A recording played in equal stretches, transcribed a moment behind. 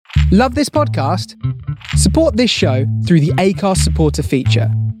Love this podcast? Support this show through the Acast supporter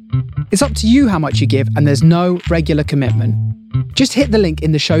feature. It's up to you how much you give, and there's no regular commitment. Just hit the link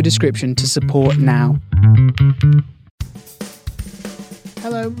in the show description to support now.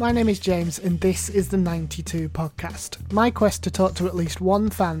 Hello, my name is James and this is the 92 podcast. My quest to talk to at least one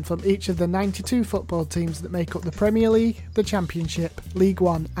fan from each of the 92 football teams that make up the Premier League, the Championship, League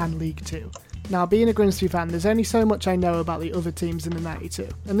One and League Two. Now, being a Grimsby fan, there's only so much I know about the other teams in the 92,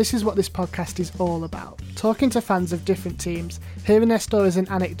 and this is what this podcast is all about. Talking to fans of different teams, hearing their stories and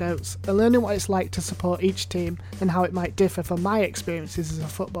anecdotes, and learning what it's like to support each team and how it might differ from my experiences as a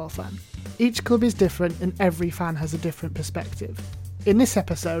football fan. Each club is different and every fan has a different perspective. In this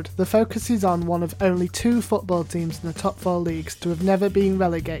episode, the focus is on one of only two football teams in the top four leagues to have never been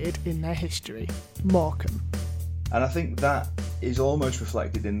relegated in their history, Morecambe. And I think that is almost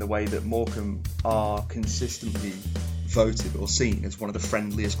reflected in the way that Morecambe are consistently voted or seen as one of the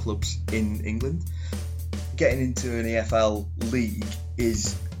friendliest clubs in England. Getting into an EFL league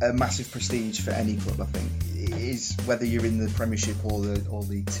is a massive prestige for any club, I think. It is, whether you're in the Premiership or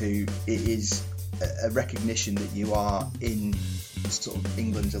League Two, it is a recognition that you are in sort of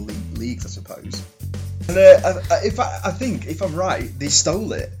England's elite leagues, I suppose. And I think, if I'm right, they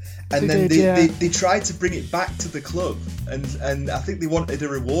stole it. And they tried to bring it back to the club, and I think they wanted a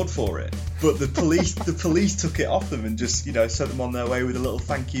reward for it. But the police took it off them and just, sent them on their way with a little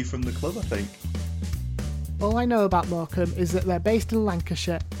thank you from the club, I think. All I know about Morecambe is that they're based in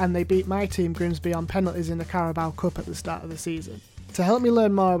Lancashire and they beat my team Grimsby on penalties in the Carabao Cup at the start of the season. To help me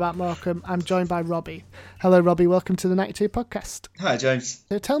learn more about Morecambe, I'm joined by Robbie. Hello Robbie, welcome to the 92 podcast. Hi James.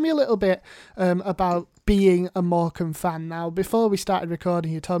 So tell me a little bit about being a Morecambe fan. Now, before we started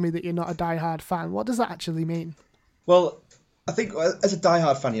recording, you told me that you're not a die-hard fan. What does that actually mean? Well, I think as a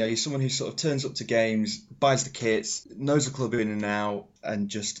die-hard fan, you're someone who sort of turns up to games, buys the kits, knows the club in and out, and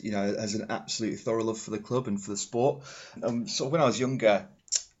just, has an absolute thorough love for the club and for the sport. So when I was younger,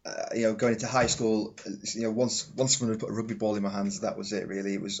 going into high school, once someone had put a rugby ball in my hands, that was it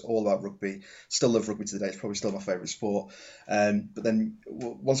really. It was all about rugby. Still love rugby today. It's probably still my favourite sport. But then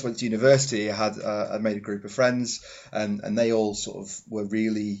once I went to university, I made a group of friends, and they all sort of were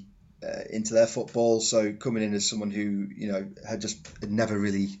really into their football. So coming in as someone who had never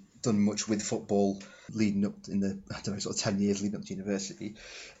really done much with football leading up in the sort of 10 years leading up to university,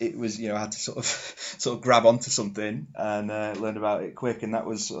 it was I had to sort of grab onto something and learn about it quick, and that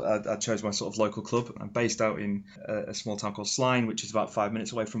was I chose my sort of local club. I'm based out in a small town called Sline, which is about 5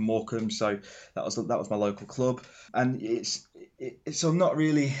 minutes away from Morecambe, so that was my local club. And so I'm not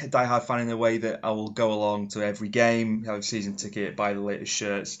really a die-hard fan in the way that I will go along to every game, have a season ticket, buy the latest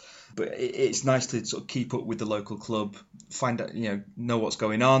shirts, but it's nice to sort of keep up with the local club, find out, know what's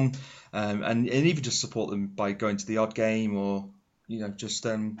going on, and even just support them by going to the odd game, or just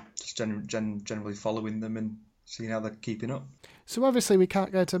generally following them and seeing how they're keeping up. So obviously we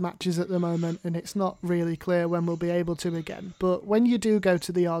can't go to matches at the moment, and it's not really clear when we'll be able to again. But when you do go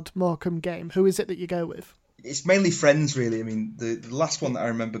to the odd Morecambe game, who is it that you go with? It's mainly friends, really. I mean, the last one that I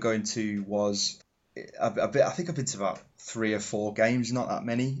remember going to was, I think I've been to about 3 or 4 games, not that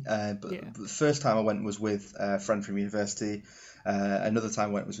many. But the first time I went was with a friend from university. Another time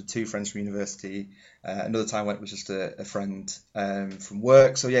I went was with 2 friends from university. Another time I went was just a friend from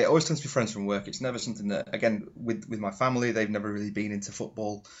work. So yeah, it always tends to be friends from work. It's never something that, again, with my family, they've never really been into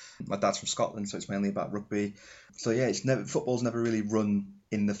football. My dad's from Scotland, so it's mainly about rugby. So yeah, football's never really run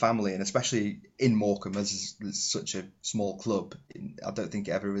in the family, and especially in Morecambe, as it's such a small club, I don't think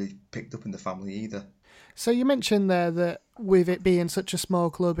it ever really picked up in the family either. So you mentioned there that with it being such a small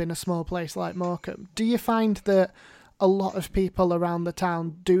club in a small place like Morecambe, do you find that a lot of people around the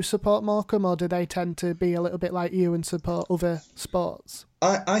town do support Morecambe, or do they tend to be a little bit like you and support other sports?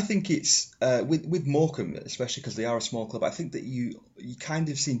 I think it's with Morecambe, especially because they are a small club, I think that you kind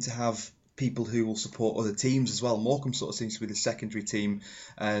of seem to have people who will support other teams as well. Morecambe sort of seems to be the secondary team,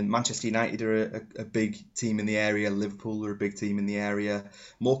 and Manchester United are a big team in the area, Liverpool are a big team in the area.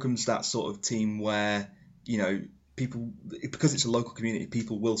 Morecambe's that sort of team where, people, because it's a local community,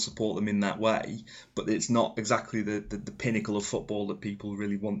 people will support them in that way, but it's not exactly the pinnacle of football that people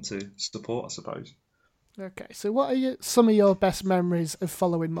really want to support, I suppose. Okay, so what are some of your best memories of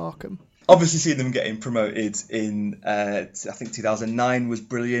following Morecambe? Obviously, seeing them getting promoted in, I think 2009 was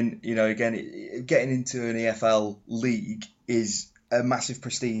brilliant. Again, getting into an EFL league is a massive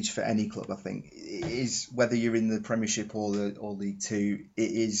prestige for any club, I think. It is, whether you're in the Premiership or League Two,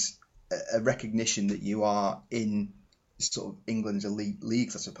 it is a recognition that you are in sort of England's elite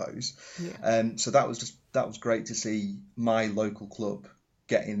leagues, I suppose. Yeah. So that was great to see my local club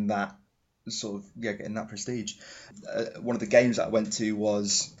getting that sort of getting that prestige. One of the games that I went to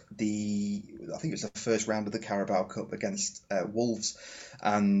was I think it was the first round of the Carabao Cup against Wolves,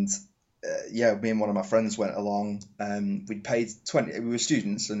 and me and one of my friends went along. We'd paid 20. We were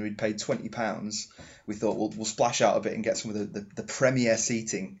students, and we'd paid £20. We thought we'll splash out a bit and get some of the premier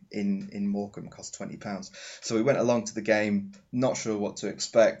seating in Morecambe. Cost £20. So we went along to the game, not sure what to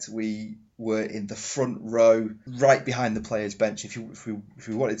expect. We were in the front row, right behind the players' bench. If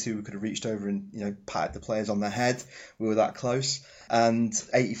we wanted to, we could have reached over and patted the players on the head. We were that close. And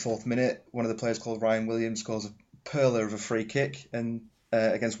 84th minute, one of the players called Ryan Williams scores a perler of a free kick and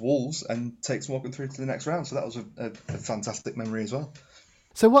against Wolves and takes Morecambe through to the next round. So that was a fantastic memory as well.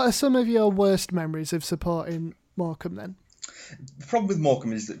 So what are some of your worst memories of supporting Morecambe then? The problem with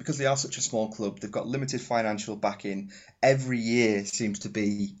Morecambe is that because they are such a small club, they've got limited financial backing. Every year seems to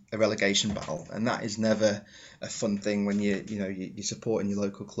be a relegation battle, and that is never a fun thing when you're supporting your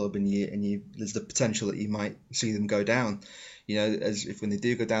local club and there's the potential that you might see them go down. As if when they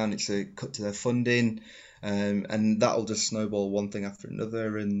do go down, it's a cut to their funding. And that'll just snowball one thing after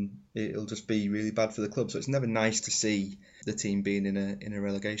another, and it'll just be really bad for the club. So it's never nice to see the team being in a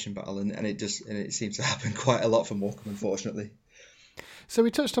relegation battle, and it seems to happen quite a lot for Morecambe, unfortunately. So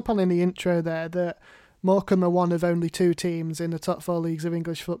we touched upon in the intro there that Morecambe are one of only 2 teams in the top 4 leagues of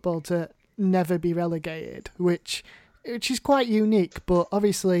English football to never be relegated, which is quite unique. But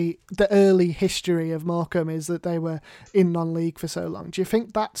obviously the early history of Morecambe is that they were in non-league for so long. Do you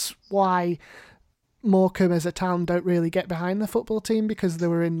think that's why Morecambe as a town don't really get behind the football team, because they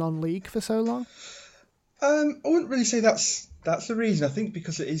were in non-league for so long? I wouldn't really say that's the reason. I think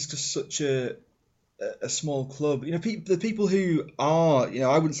because it is just such a small club. The people who are,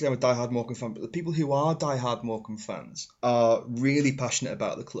 I wouldn't say I'm a diehard Morecambe fan, but the people who are diehard Morecambe fans are really passionate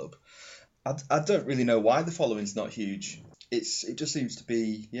about the club. I don't really know why the following's not huge. It just seems to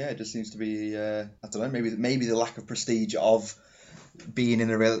be, I don't know, maybe the lack of prestige of being in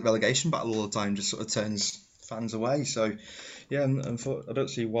a relegation battle all the time just sort of turns fans away. So, I don't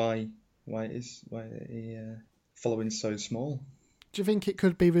see why the following's so small. Do you think it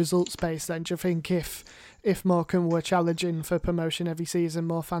could be results based then? Do you think if Morecambe were challenging for promotion every season,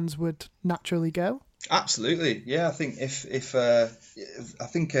 more fans would naturally go? Absolutely, yeah. I think if with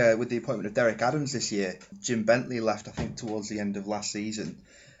the appointment of Derek Adams this year, Jim Bentley left, I think, towards the end of last season.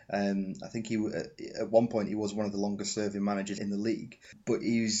 I think at one point he was one of the longest serving managers in the league, but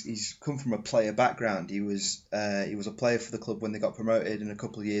he's come from a player background. He was a player for the club when they got promoted, and a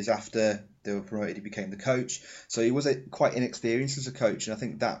couple of years after they were promoted, he became the coach. So he was quite inexperienced as a coach, and I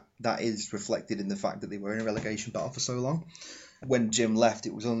think that is reflected in the fact that they were in a relegation battle for so long. When Jim left,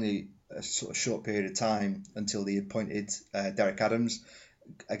 it was only a sort of short period of time until they appointed Derek Adams.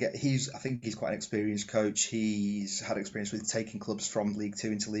 I think he's quite an experienced coach. He's had experience with taking clubs from League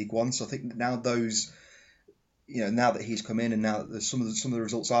Two into League One. So I think now now that he's come in, and now that some of the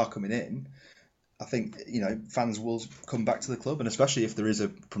results are coming in, I think fans will come back to the club, and especially if there is a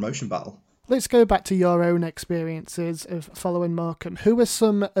promotion battle. Let's go back to your own experiences of following Morecambe. Who are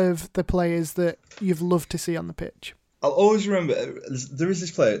some of the players that you've loved to see on the pitch? I'll always remember there is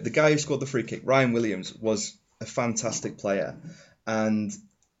this player, the guy who scored the free kick, Ryan Williams, was a fantastic player. And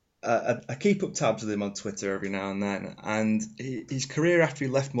I keep up tabs with him on Twitter every now and then. And his career after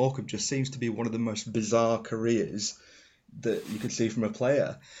he left Morecambe just seems to be one of the most bizarre careers that you could see from a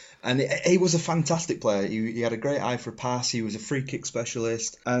player. And he was a fantastic player. He had a great eye for a pass. He was a free kick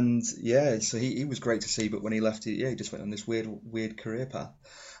specialist. And so he was great to see. But when he left, he just went on this weird career path.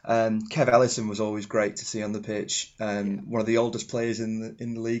 Kev Ellison was always great to see on the pitch. One of the oldest players in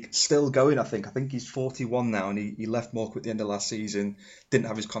the league, still going. I think he's 41 now, and he left Morecambe at the end of last season. Didn't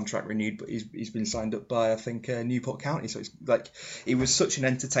have his contract renewed, but he's been signed up by Newport County. So it's like he was such an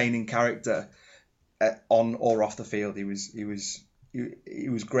entertaining character on or off the field. He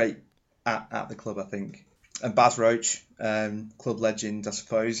was great at the club, I think. And Baz Roach, club legend, I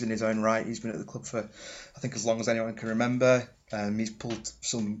suppose, in his own right. He's been at the club for, I think, as long as anyone can remember. He's pulled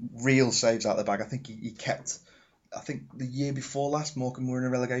some real saves out of the bag. I think he kept, the year before last, Morecambe were in a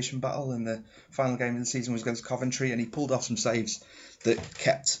relegation battle, and the final game of the season was against Coventry, and he pulled off some saves that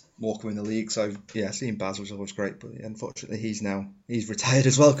kept Morecambe in the league. So yeah, seeing Baz was always great, but unfortunately he's retired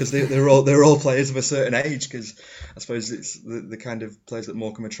as well, because they're all players of a certain age. Because I suppose it's the kind of players that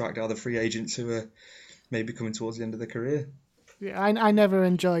Morecambe attract are the free agents who are maybe coming towards the end of their career. Yeah, I never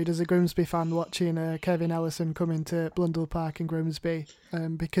enjoyed, as a Grimsby fan, watching Kevin Ellison come into Blundell Park in Grimsby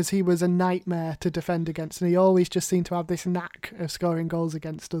because he was a nightmare to defend against, and he always just seemed to have this knack of scoring goals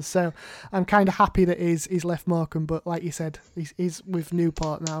against us. So I'm kind of happy that he's left Morecambe, but like you said, he's with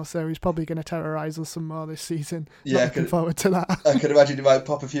Newport now, so he's probably going to terrorise us some more this season. Yeah, looking forward to that. I could imagine he might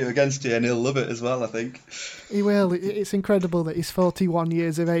pop a few against you, and he'll love it as well, I think. He will. It's incredible that he's 41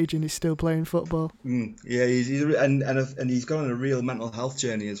 years of age and he's still playing football. Yeah, he's gone on a real mental health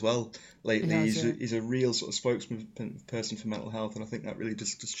journey as well lately. He's a real sort of spokesperson for mental health, and I think that really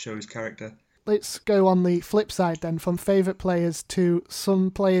just shows his character. Let's go on the flip side then, from favourite players to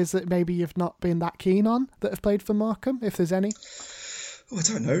some players that maybe you've not been that keen on that have played for Morecambe, if there's any. Oh, I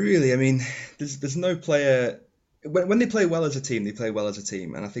don't know really. I mean, there's no player. When they play well as a team, they play well as a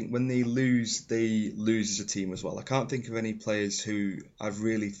team, and I think when they lose as a team as well. I can't think of any players who I've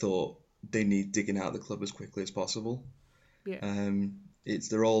really thought they need digging out of the club as quickly as possible. Yeah.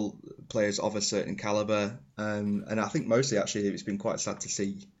 They're all players of a certain calibre, and I think mostly actually it's been quite sad to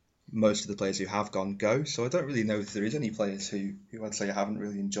see most of the players who have gone go. So I don't really know if there is any players who I'd say I haven't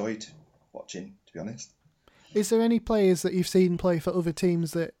really enjoyed watching, to be honest. Is there any players that you've seen play for other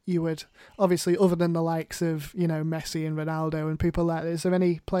teams that you would, obviously other than the likes of, Messi and Ronaldo and people like that, is there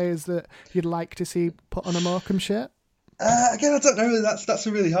any players that you'd like to see put on a Morecambe shirt? Again, I don't know. That's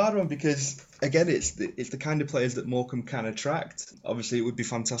a really hard one because, again, it's the kind of players that Morecambe can attract. Obviously, it would be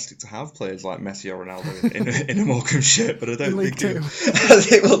fantastic to have players like Messi or Ronaldo in a Morecambe shirt, but I don't think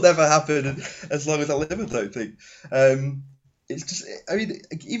it will never happen as long as I live. I don't think. It's just, I mean,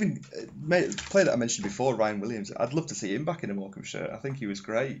 even the player that I mentioned before, Ryan Williams, I'd love to see him back in a Morecambe shirt. I think he was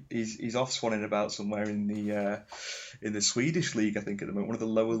great. He's off swanning about somewhere in the Swedish league, I think, at the moment, one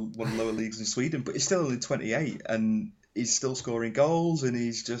of the lower leagues in Sweden, but he's still only 28 and he's still scoring goals, and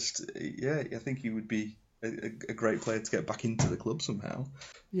he's just, I think he would be a great player to get back into the club somehow.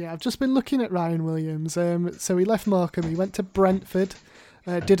 Yeah, I've just been looking at Ryan Williams. So he left Morecambe, he went to Brentford,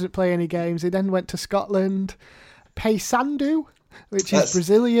 didn't play any games. He then went to Scotland, Paysandu, which is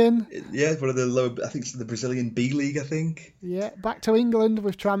Brazilian. Yeah, one of the lower, I think it's the Brazilian B League, I think. Yeah, back to England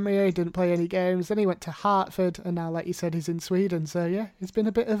with Tranmere, he didn't play any games. Then he went to Hartford, and now, like you said, he's in Sweden. So yeah, it's been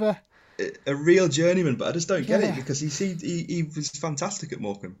a bit of a real journeyman, but I just don't get it because he was fantastic at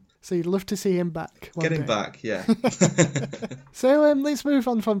Morecambe. So you'd love to see him back. Get him back, yeah. So let's move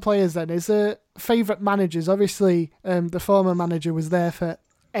on from players then. Is there favourite managers? Obviously, the former manager was there for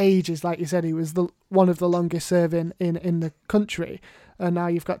ages. Like you said, he was one of the longest serving in the country. And now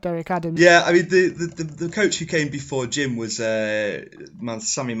you've got Derek Adams. Yeah, I mean, the coach who came before Jim was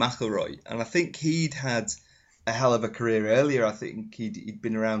Sammy McElroy. And I think he'd had a hell of a career earlier. I think he'd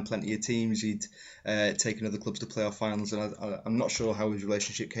been around plenty of teams. He'd taken other clubs to playoff finals, and I'm not sure how his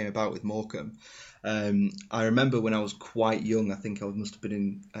relationship came about with Morecambe. I remember when I was quite young, I think I must have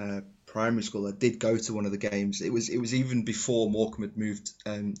been in primary school, I did go to one of the games. It was even before Morecambe had moved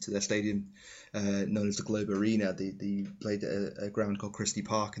to their stadium known as the Globe Arena. They played at a ground called Christie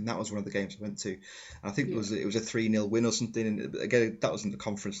Park, and that was one of the games I went to. I think it was a 3-0 win or something. And again, that wasn't the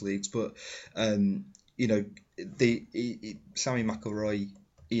conference leagues, but Sammy McElroy,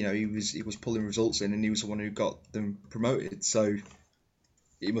 he was pulling results in, and he was the one who got them promoted. So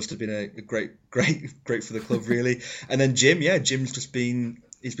it must have been a great for the club, really. And then Jim's just been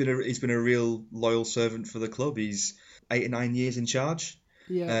he's been a real loyal servant for the club. He's 8 or 9 years in charge.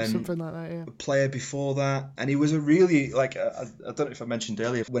 Yeah, something like that, yeah. A player before that, and he was a really, I don't know if I mentioned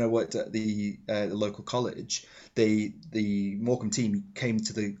earlier, when I worked at the local college, the Morecambe team came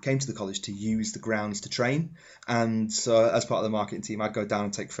to the college to use the grounds to train, and so as part of the marketing team, I'd go down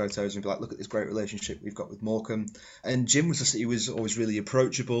and take photos and be like, look at this great relationship we've got with Morecambe. And Jim he was always really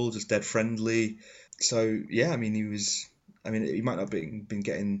approachable, just dead friendly. So yeah, I mean, he might not have been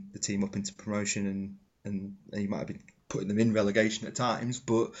getting the team up into promotion, and he might have been putting them in relegation at times,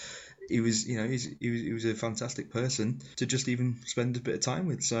 but he was a fantastic person to just even spend a bit of time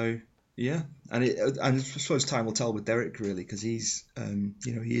with. So yeah, and I suppose time will tell with Derek, really, because he seems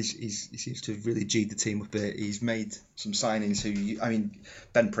to have really G'd the team up a bit. He's made some signings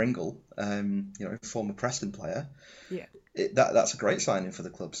Ben Pringle, former Preston player. Yeah, that's a great signing for the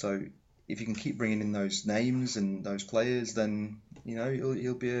club. So if you can keep bringing in those names and those players, then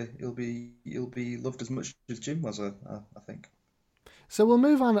he'll be loved as much as Jim was, I think. So we'll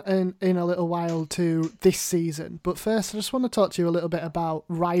move on in a little while to this season, but first I just want to talk to you a little bit about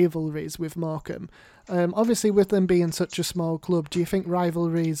rivalries with Morecambe. Obviously, with them being such a small club, do you think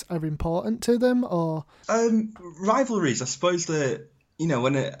rivalries are important to them, or? Rivalries, I suppose that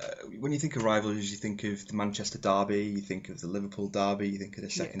when you think of rivalries, you think of the Manchester derby, you think of the Liverpool derby, you think of the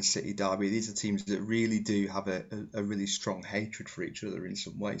second City derby. These are teams that really do have a really strong hatred for each other in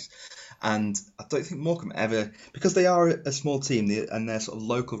some ways. And I don't think Morecambe ever, because they are a small team and their sort of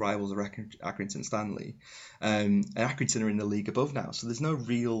local rivals are Accrington Stanley, and Accrington are in the league above now, so there's no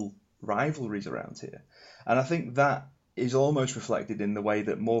real rivalries around here. And I think that is almost reflected in the way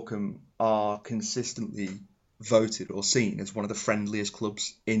that Morecambe are consistently voted or seen as one of the friendliest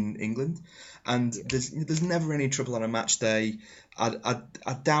clubs in England, and there's never any trouble on a match day. I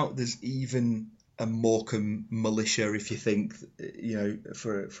doubt there's even a Morecambe militia, if you think,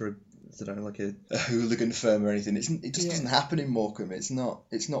 for I don't know, like a hooligan firm or anything. It just doesn't happen in Morecambe. It's not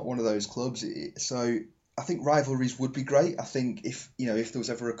one of those clubs. So I think rivalries would be great. I think if there was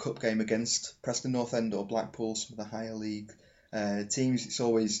ever a cup game against Preston North End or Blackpool, some of the higher league teams,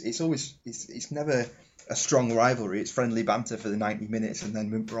 it's never a strong rivalry. It's friendly banter for the 90 minutes and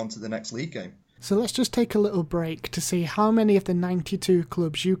then we're on to the next league game. So let's just take a little break to see how many of the 92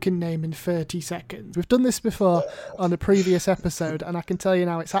 clubs you can name in 30 seconds. We've done this before on a previous episode, and I can tell you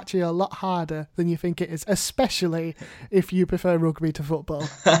now it's actually a lot harder than you think it is, especially if you prefer rugby to football.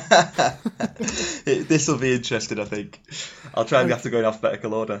 This will be interesting, I think. I'll try and have to go in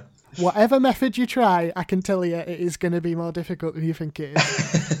alphabetical order. Whatever method you try, I can tell you it is going to be more difficult than you think it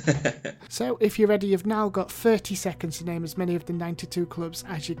is. So if you're ready, you've now got 30 seconds to name as many of the 92 clubs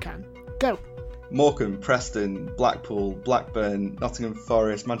as you can. Go! Morecambe, Preston, Blackpool, Blackburn, Nottingham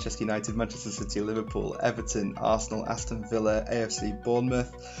Forest, Manchester United, Manchester City, Liverpool, Everton, Arsenal, Aston Villa, AFC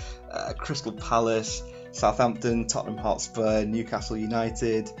Bournemouth, Crystal Palace, Southampton, Tottenham Hotspur, Newcastle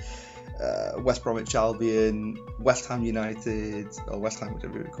United, West Bromwich Albion, West Ham United, or West Ham,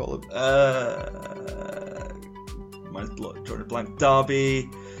 whatever you would call them. Drawing a blank. Derby,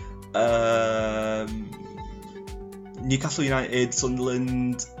 Newcastle United,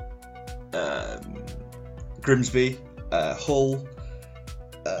 Sunderland, Grimsby, Hull.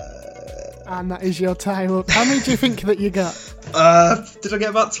 And that is your time up. How many do you think that you got? Did I get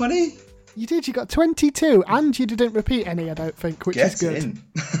about 20? You did, you got 22, and you didn't repeat any, I don't think, which is good. In.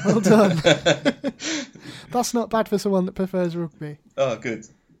 Well done. That's not bad for someone that prefers rugby. Oh, good.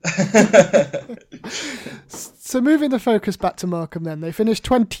 So moving the focus back to Morecambe then, they finished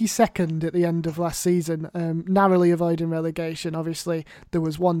 22nd at the end of last season, narrowly avoiding relegation. Obviously, there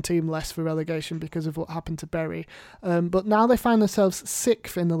was one team less for relegation because of what happened to Bury. But now they find themselves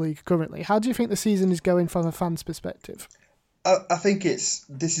 6th in the league currently. How do you think the season is going from a fan's perspective? I think this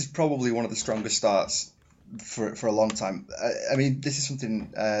is probably one of the strongest starts for a long time. I mean, this is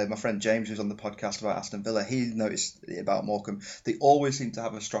something my friend James, who's on the podcast about Aston Villa, he noticed about Morecambe. They always seem to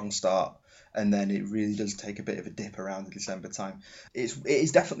have a strong start, and then it really does take a bit of a dip around the December time. It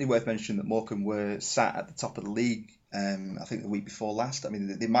is definitely worth mentioning that Morecambe were sat at the top of the league, I think the week before last. I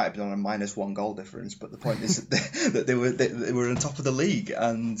mean, they might have been on a -1 goal difference, but the point is that they were on top of the league,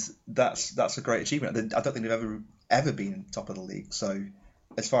 and that's a great achievement. I don't think they've ever been top of the league, so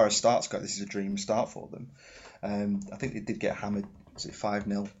as far as starts go, this is a dream start for them. I think they did get hammered, was it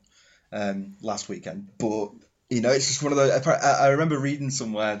 5-0 last weekend, but it's just one of those. I remember reading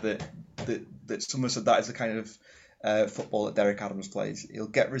somewhere that someone said that is the kind of football that Derek Adams plays. He'll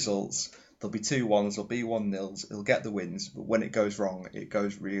get results. There'll be 2-1s, there'll be 1-0s. He'll get the wins, but when it goes wrong, it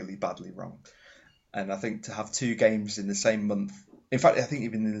goes really badly wrong. And I think to have 2 games in the same month. In fact, I think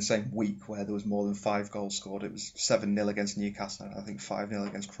even in the same week where there was more than 5 goals scored, it was 7-0 against Newcastle, and I think 5-0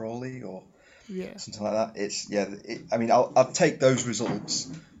 against Crawley or something like that. I'll take those results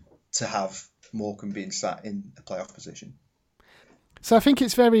to have Morecambe being sat in a playoff position. So I think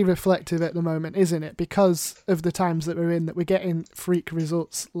it's very reflective at the moment, isn't it? Because of the times that we're in, that we're getting freak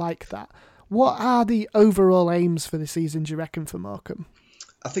results like that. What are the overall aims for the season, do you reckon, for Morecambe?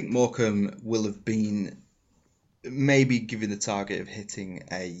 I think Morecambe will have been maybe given the target of hitting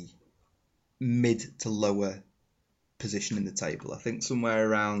a mid to lower position in the table. I think somewhere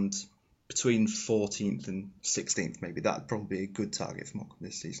around between 14th and 16th, maybe that'd probably be a good target for Morecambe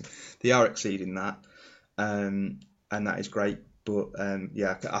this season. They are exceeding that, and that is great. But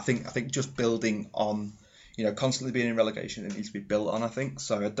I think just building on, constantly being in relegation, it needs to be built on. I think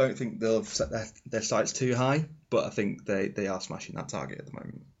so. I don't think they'll set their sights too high, but I think they are smashing that target at the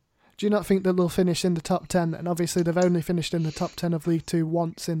moment. Do you not think that they'll finish in the top 10? And obviously they've only finished in the top 10 of League Two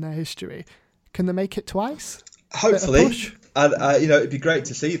once in their history. Can they make it twice? Hopefully. It'd be great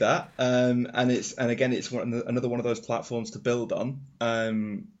to see that. And again, it's another one of those platforms to build on.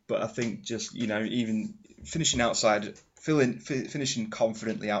 But I think just, even finishing outside, finishing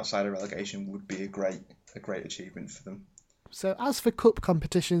confidently outside of relegation would be a great achievement for them. So as for cup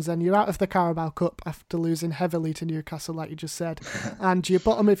competitions, then you're out of the Carabao Cup after losing heavily to Newcastle, like you just said, and you're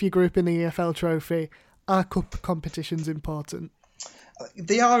bottom of your group in the EFL Trophy. Are cup competitions important?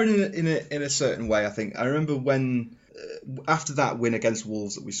 They are in a certain way, I think. I remember when after that win against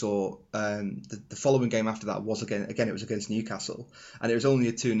Wolves that we saw, the following game after that was it was against Newcastle, and it was only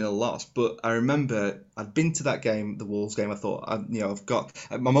a 2-0 loss. But I remember I'd been to that game, the Wolves game. I thought, I've got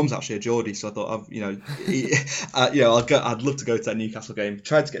my mum's actually a Geordie, so I thought, I'd love to go to that Newcastle game.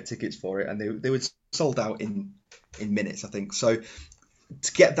 Tried to get tickets for it, and they were sold out in minutes, I think. So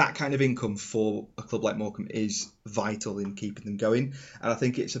to get that kind of income for a club like Morecambe is vital in keeping them going. And I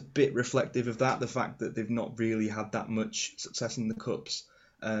think it's a bit reflective of that, the fact that they've not really had that much success in the Cups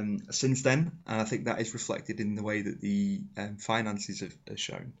since then. And I think that is reflected in the way that the finances are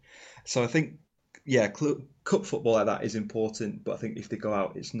shown. So I think, Cup football like that is important, but I think if they go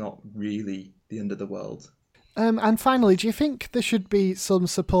out, it's not really the end of the world. And finally, do you think there should be some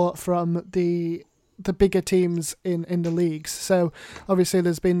support from the bigger teams in the leagues? So obviously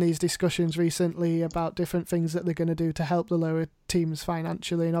there's been these discussions recently about different things that they're going to do to help the lower teams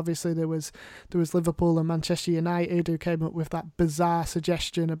financially, and obviously there was Liverpool and Manchester United who came up with that bizarre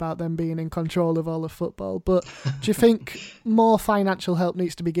suggestion about them being in control of all of football. But do you think more financial help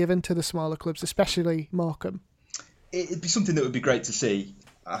needs to be given to the smaller clubs, especially Morecambe? It'd be something that would be great to see.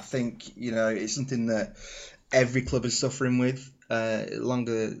 I think it's something that every club is suffering with. The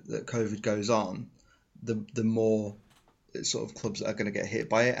longer that COVID goes on, the more sort of clubs are going to get hit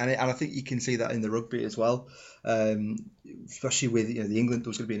by it, and I think you can see that in the rugby as well, especially with the England. There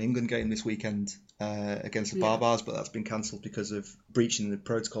was going to be an England game this weekend against the Barbars, but that's been cancelled because of breaching the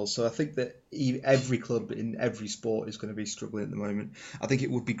protocols. So I think that every club in every sport is going to be struggling at the moment. I think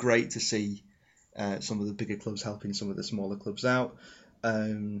it would be great to see some of the bigger clubs helping some of the smaller clubs out.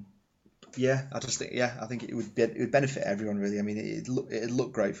 I think it would benefit everyone, really. I mean, it'd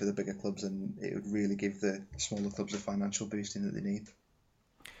look great for the bigger clubs, and it would really give the smaller clubs a financial boosting that they need.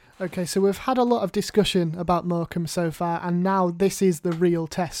 Okay, so we've had a lot of discussion about Morecambe so far, and now this is the real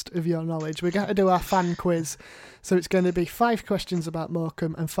test of your knowledge. We're going to do our fan quiz. So it's going to be 5 questions about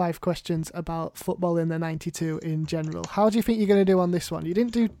Morecambe and 5 questions about football in the 92 in general. How do you think you're going to do on this one? You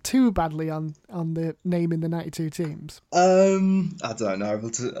didn't do too badly on the naming the 92 teams. I don't know.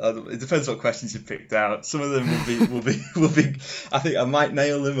 It depends what questions you picked out. Some of them will be. I think I might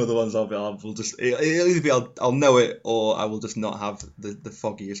nail them. Other ones it'll either be I'll know it, or I will just not have the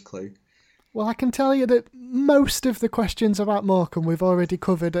foggiest clue. Well, I can tell you that most of the questions about Morecambe we've already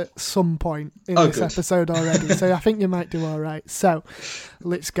covered at some point in this episode already, so I think you might do all right. So,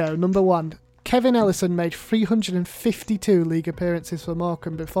 let's go. Number 1. Kevin Ellison made 352 league appearances for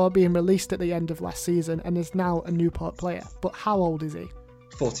Morecambe before being released at the end of last season and is now a Newport player. But how old is he?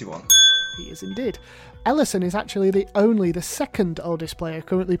 41. He is indeed. Ellison is actually the second oldest player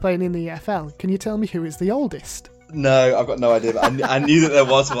currently playing in the EFL. Can you tell me who is the oldest? No, I've got no idea, but I knew that there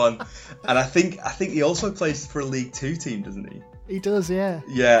was one. And I think he also plays for a League 2 team, doesn't he? He does, yeah.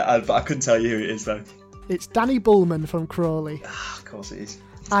 Yeah, but I couldn't tell you who it is, though. It's Danny Bullman from Crawley. Of course it is.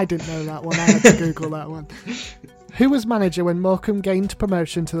 I didn't know that one. I had to Google that one. Who was manager when Morecambe gained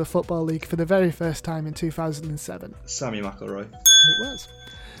promotion to the Football League for the very first time in 2007? Sammy McElroy. It was.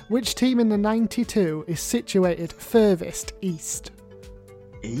 Which team in the 92 is situated furthest east?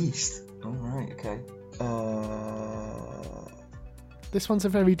 East? Oh, right, okay. This one's a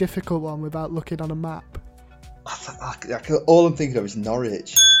very difficult one without looking on a map. All I'm thinking of is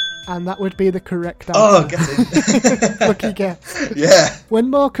Norwich. And that would be the correct answer. Oh, get it. Lucky guess. Yeah. When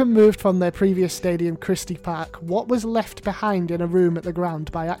Morecambe moved from their previous stadium, Christie Park, what was left behind in a room at the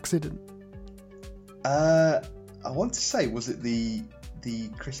ground by accident? I want to say, was it the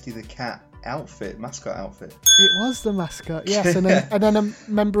Christie the Cat mascot outfit? It was the mascot, yes. And then a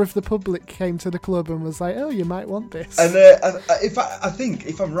member of the public came to the club and was like, "Oh, you might want this." And I think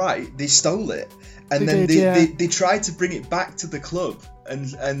if I'm right, they stole it, and they tried to bring it back to the club,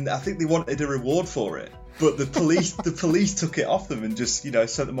 and I think they wanted a reward for it, but the police took it off them and just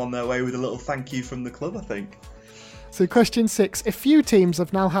sent them on their way with a little thank you from the club, I think. So question 6. A few teams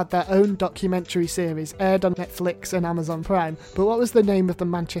have now had their own documentary series aired on Netflix and Amazon Prime, but what was the name of the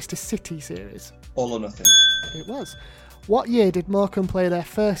Manchester City series? All or Nothing. It was. What year did Morecambe play their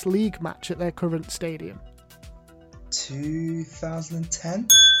first league match at their current stadium? 2010?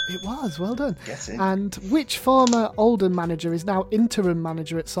 It was, well done. Get it. And which former Oldham manager is now interim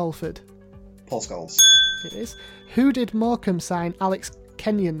manager at Salford? Paul Scholes. It is. Who did Morecambe sign Alex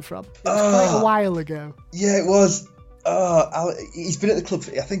Kenyon from? It was quite a while ago. Yeah, it was. He's been at the club.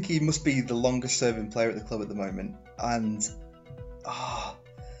 I think he must be the longest serving player at the club at the moment. And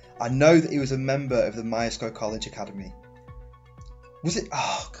I know that he was a member of the Myerscough College Academy. Was it?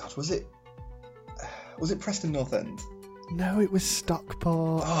 Oh God, was it? Was it Preston North End? No, it was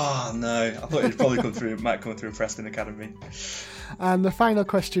Stockport. Oh no, I thought it'd probably might come through Preston Academy. And the final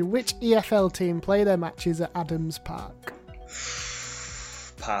question: which EFL team play their matches at Adams Park?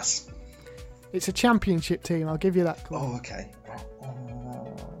 Pass. It's a championship team. I'll give you that clue. Oh, okay.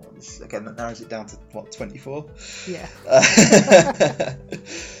 Again, that narrows it down to what, 24? Yeah.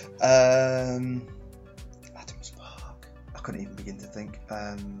 Adams Park. I couldn't even begin to think.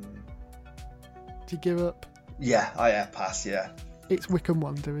 Do you give up? Yeah, pass. Yeah. It's Wycombe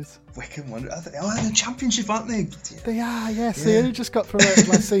Wanderers. Wycombe Wanderers. Oh, they're in the championship, aren't they? They are, yes. They only just got promoted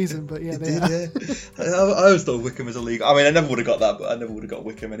last season, but yeah, they are. Yeah. I always thought Wycombe was a league. I mean, I never would have got that, but I never would have got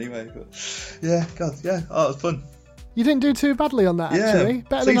Wycombe anyway. But yeah, God, yeah. Oh, it was fun. You didn't do too badly on that, actually. Yeah,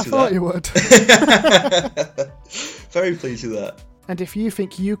 Better than I thought you would. Very pleased with that. And if you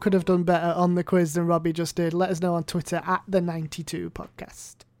think you could have done better on the quiz than Robbie just did, let us know on Twitter at the 92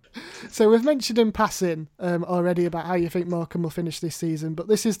 podcast. So we've mentioned in passing already about how you think Morecambe will finish this season, but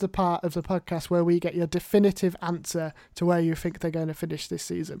this is the part of the podcast where we get your definitive answer to where you think they're going to finish this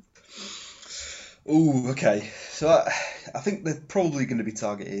season. Ooh, okay. So I think they're probably going to be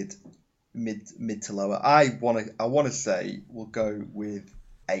targeted mid to lower. I want to say we'll go with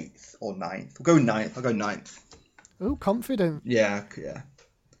 8th or 9th. We'll go 9th. I'll go 9th. Oh, confident. Yeah.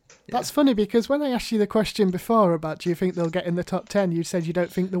 That's funny because when I asked you the question before about do you think they'll get in the top 10, you said you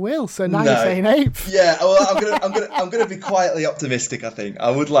don't think they will. So now you're saying 8th. Yeah, well, I'm gonna be quietly optimistic. I think I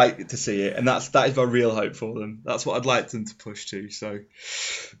would like to see it, and that is my real hope for them. That's what I'd like them to push to. So,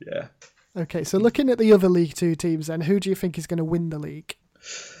 yeah. Okay, so looking at the other League Two teams, then who do you think is going to win the league?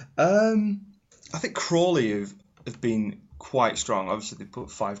 I think Crawley have been quite strong. Obviously, they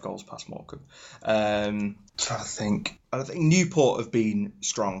put 5 goals past Morecambe. I think Newport have been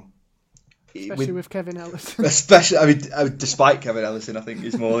strong. Especially with Kevin Ellison. Despite Kevin Ellison, I think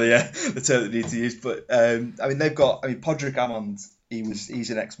is more the term that they need to use. But they've got. Podrick Amond. He's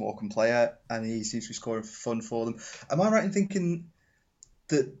an ex-Morecambe player, and he seems to be scoring fun for them. Am I right in thinking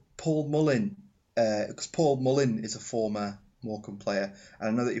that Paul Mullin, because Paul Mullin is a former Morecambe player, and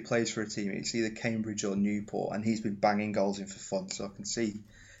I know that he plays for a team. It's either Cambridge or Newport, and he's been banging goals in for fun. So I can see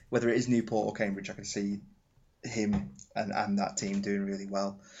whether it is Newport or Cambridge. I can see him and that team doing really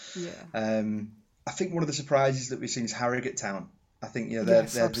well. Yeah. I think one of the surprises that we've seen is Harrogate Town. I think they're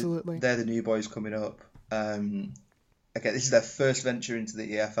the new boys coming up. Again, this is their first venture into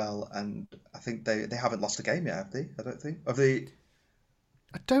the EFL, and I think they haven't lost a game yet, have they? I don't think. Have they?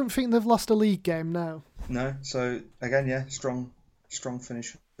 I don't think they've lost a league game, no. No. So again, yeah, strong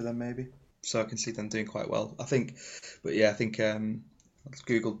finish for them maybe. So I can see them doing quite well. I think I've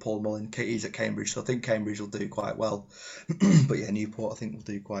googled Paul Mullin. He's at Cambridge, so I think Cambridge will do quite well. But yeah, Newport I think will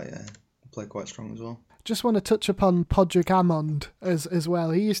do play quite strong as well. Just want to touch upon Podrick Amond as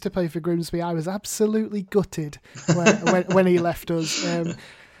well. He used to play for Grimsby. I was absolutely gutted when he left us.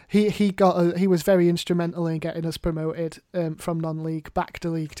 He was very instrumental in getting us promoted from non-league back to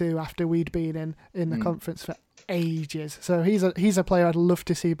League Two after we'd been in the conference for ages. So he's a player I'd love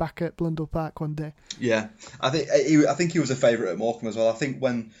to see back at Blundell Park one day. Yeah, I think he was a favourite at Morecambe as well. I think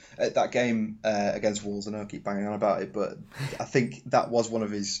when at that game against Wolves, I know I keep banging on about it, but I think that was one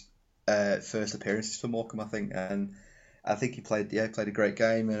of his first appearances for Morecambe. I think, and I think he played a great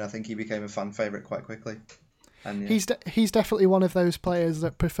game, and I think he became a fan favourite quite quickly. And, yeah. He's definitely one of those players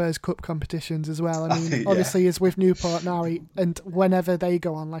that prefers cup competitions as well. I mean, obviously he's with Newport now, and whenever they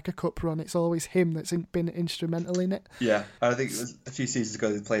go on like a cup run, it's always him that's been instrumental in it. Yeah, I think it was a few seasons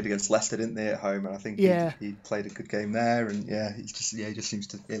ago they played against Leicester, didn't they, at home? And I think he played a good game there, and he just seems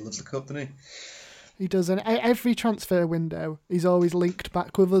to loves the cup, doesn't he? He does, and every transfer window, he's always linked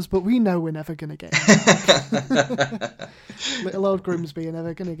back with us, but we know we're never going to get him back. Little old Grimsby are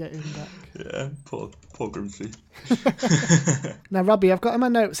never going to get him back. Yeah, poor Grimsby. Now, Robbie, I've got in my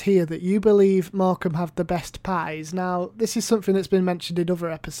notes here that you believe Morecambe have the best pies. Now, this is something that's been mentioned in other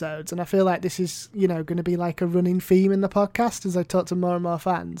episodes, and I feel like this is, going to be like a running theme in the podcast as I talk to more and more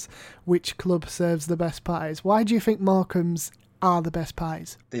fans. Which club serves the best pies? Why do you think Morecambe's are the best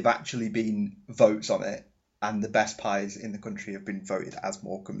pies? They've actually been votes on it, and the best pies in the country have been voted as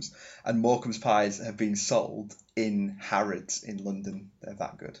Morecambe's, and Morecambe's pies have been sold in Harrods in London. They're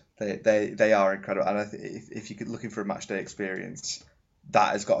that good. They are incredible, and if you're looking for a match day experience,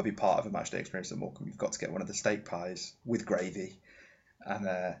 that has got to be part of a match day experience at Morecambe. You've got to get one of the steak pies with gravy, and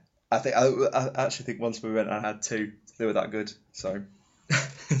I actually think once we went and I had 2, they were that good. So I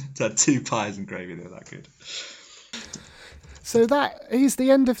had 2 pies and gravy. They were that good. So that is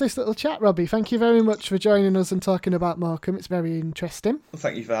the end of this little chat, Robbie. Thank you very much for joining us and talking about Morecambe. It's very interesting. Well,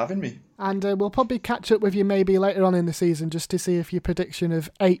 thank you for having me. And we'll probably catch up with you maybe later on in the season just to see if your prediction of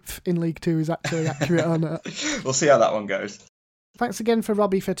 8th in League Two is actually accurate or not. We'll see how that one goes. Thanks again for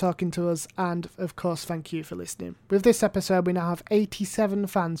Robbie for talking to us, and of course thank you for listening. With this episode we now have 87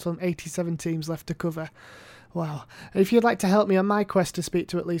 fans from 87 teams left to cover. Wow. If you'd like to help me on my quest to speak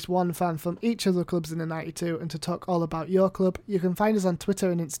to at least one fan from each of the clubs in the 92 and to talk all about your club, you can find us on Twitter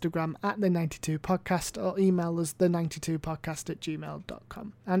and Instagram at the 92 podcast or email us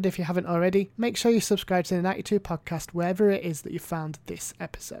the92podcast@gmail.com. And if you haven't already, make sure you subscribe to the 92 podcast wherever it is that you found this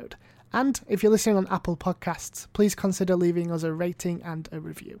episode. And if you're listening on Apple Podcasts, please consider leaving us a rating and a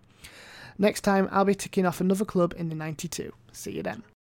review. Next time, I'll be ticking off another club in the 92. See you then.